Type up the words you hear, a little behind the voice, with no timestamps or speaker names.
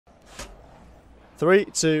3,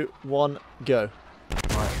 2, 1, go.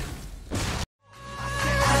 Right.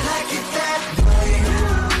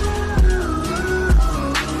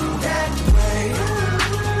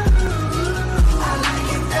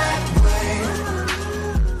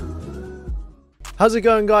 How's it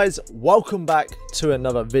going, guys? Welcome back to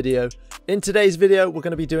another video. In today's video, we're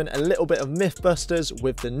going to be doing a little bit of Mythbusters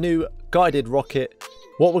with the new guided rocket.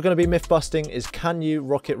 What we're going to be mythbusting is, can you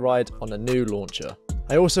rocket ride on a new launcher?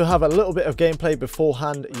 I also have a little bit of gameplay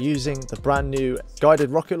beforehand using the brand new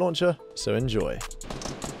guided rocket launcher, so enjoy.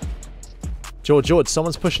 George,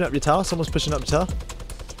 someone's pushing up your tower. Someone's pushing up your tower.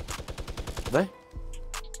 They?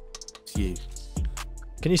 It's you.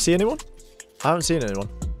 Can you see anyone? I haven't seen anyone.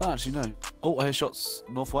 Oh, actually, no. Oh, I hear shots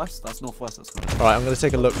northwest. That's northwest. That's good. Alright, I'm going to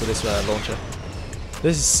take a look for this launcher.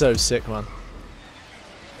 This is so sick, man.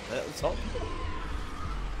 At the top.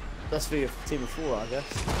 That's for your team of 4, I guess.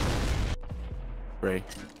 3.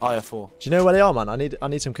 I have 4. Do you know where they are, man? I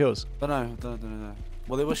need some kills. Don't know.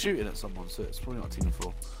 Well, they were shooting at someone, so it's probably not a team of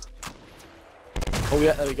 4. Oh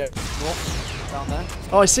yeah, there we go. North, down there.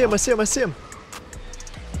 Oh, I see him.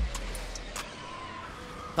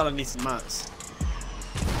 Kind of need some mats.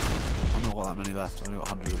 I've not got that many left. I've only got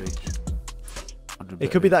 100 of each. 100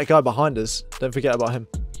 It could be that guy behind us. Don't forget about him.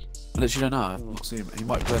 I literally don't know. I've not seen him. He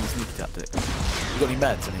might play on the sneaky tactic. You got any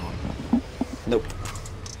meds, anyone? Nope.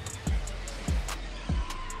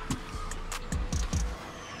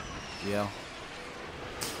 Yeah.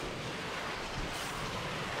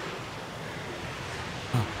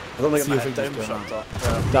 I don't think See I'm if at we dome can shot. go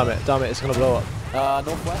Damn it, it's gonna blow up.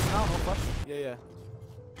 Northwest now. Northwest. Yeah.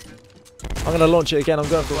 I'm gonna launch it again. I'm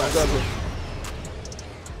going for it.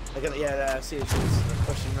 They're gonna, yeah, see it.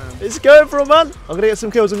 Pushing around. It's going for it, man. I'm gonna get some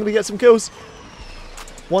kills.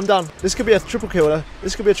 One down. This could be a triple kill.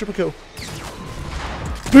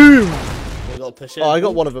 Boom! We gotta push it. Oh, I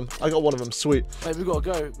got one of them. Sweet. Hey, we gotta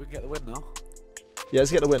go. We can get the win now. Yeah,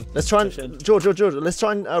 let's get the win. Let's try and George. Let's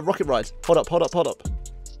try and rocket ride. Hold up.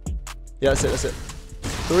 Yeah, that's it.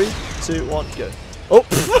 3, 2, 1, go. Oh,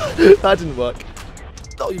 that didn't work.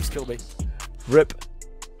 Oh, you just killed me. Rip.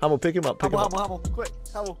 Hamill, pick him up. Hamill, quick.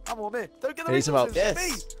 Hamill, I'm here. Don't get the He's about.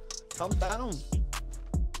 Yes. Calm down.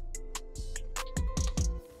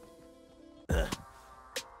 I'll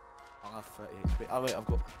have 30 HP. Oh wait, I've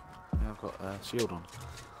got shield on.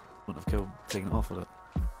 Wouldn't have taken it off, would it?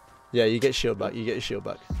 Yeah, you get shield back.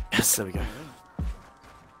 Yes, there we go. You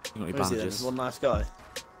got any Where is he then? bandages? One nice guy.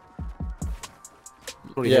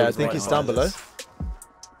 Probably Yeah, here I is think right he's now. down below.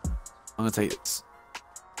 I'm gonna take this.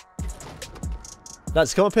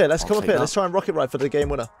 Let's come up here. I'll take that. Let's try and rocket ride for the game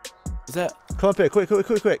winner. Is that Come up here, quick.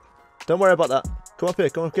 Don't worry about that. Come up here.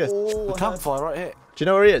 Oh, the campfire right here? Do you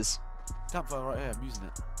know where he is? Campfire right here. I'm using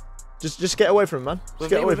it. Just get away from him, man.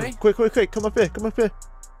 Get away from him. Quick. Come up here.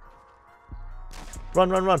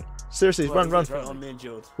 Run. Seriously, run. Right on me and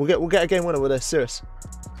George. We'll get a game winner with this. Serious.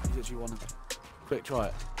 He's literally one. Quick, try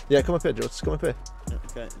it. Yeah, come up here, George. Come up here. Yeah,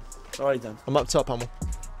 okay. Already done. I'm up top, Hamill.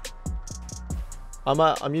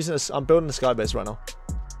 I'm building a sky base right now.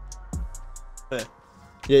 Where?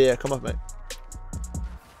 Yeah, come up, mate.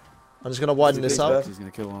 I'm just gonna widen this out. He's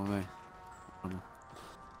gonna kill one of me.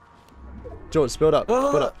 George, build up.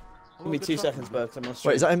 Give me 2 seconds, Berg, 'cause I'm on stream.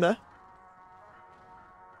 Wait, is that him there?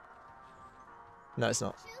 No, it's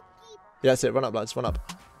not. Yeah, that's it. Run up, lads. Run up.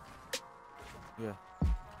 Yeah.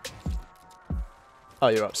 Oh,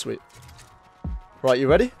 you're up. Sweet. Right, you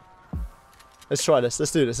ready? Let's try this.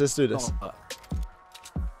 Let's do this.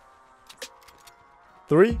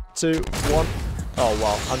 3, 2, 1. Oh,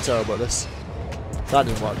 wow. I'm terrible at this. That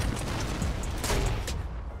didn't work.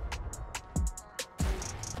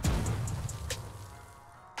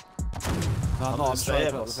 No, I'm trying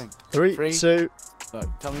to put the thing. 3, 2. No,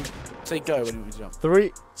 tell me. Say go when you want to jump.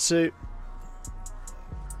 3, 2.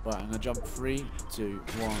 Right, I'm gonna jump. 3, 2,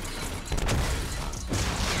 1.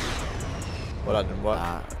 Well, that didn't work.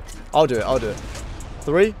 I'll do it.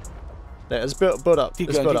 3. Yeah, let's build up. Keep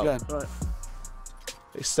Let's going. build up. Right.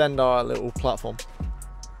 Extend our little platform.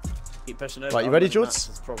 Keep pushing over. Right, you ready, George? That's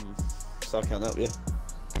the problem. So I can't help you.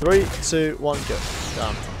 3, 2, 1, go.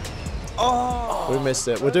 Damn. Oh! We missed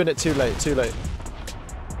it. We're doing it too late.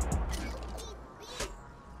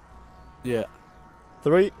 Yeah.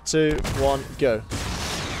 3, 2, 1, go.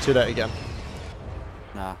 Too late again.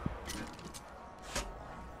 Nah.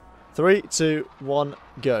 3, 2, 1,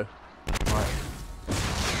 go. Right.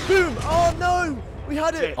 Boom! Oh no! We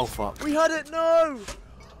had it! Oh fuck. We had it! No!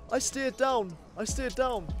 I steered down.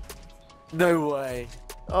 No way.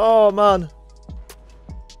 Oh man.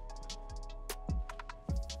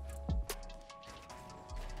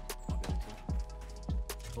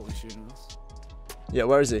 What were you shooting us? Yeah,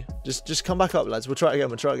 where is he? Just come back up, lads. We'll try it again.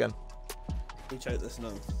 We'll try it again. We choke this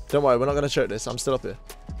now. Don't worry, we're not going to choke this. I'm still up here.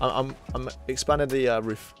 I'm expanding the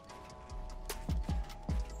roof.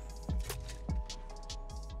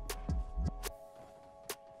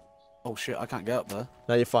 Oh shit, I can't get up there.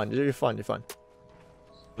 No, you're fine. You're fine. You're fine.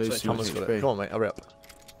 Lose Come on, mate. Hurry up.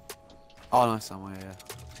 Oh, nice, somewhere,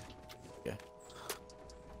 yeah.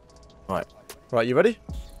 Right. Right, you ready?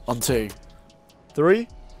 On 2. 3,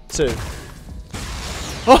 2.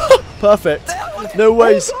 Oh, perfect. No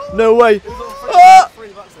ways. No way. Ah!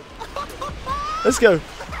 Let's go.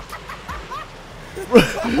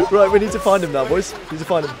 Right, we need to find him now, boys. We need to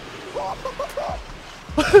find him.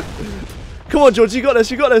 Come on, George. You got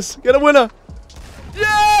this. You got this. Get a winner.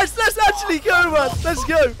 Yes! Let's actually go, man. Let's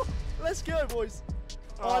go. Let's go, boys.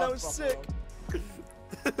 Oh, that was sick.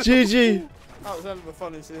 GG. That was hell of a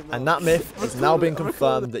funny scene. And that myth has now been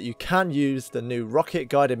confirmed that you can use the new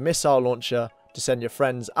rocket-guided missile launcher to send your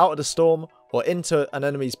friends out of the storm or into an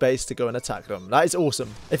enemy's base to go and attack them. That is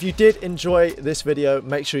awesome. If you did enjoy this video,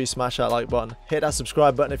 make sure you smash that like button, hit that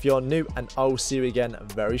subscribe button if you're new, and I will see you again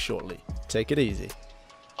very shortly. Take it easy.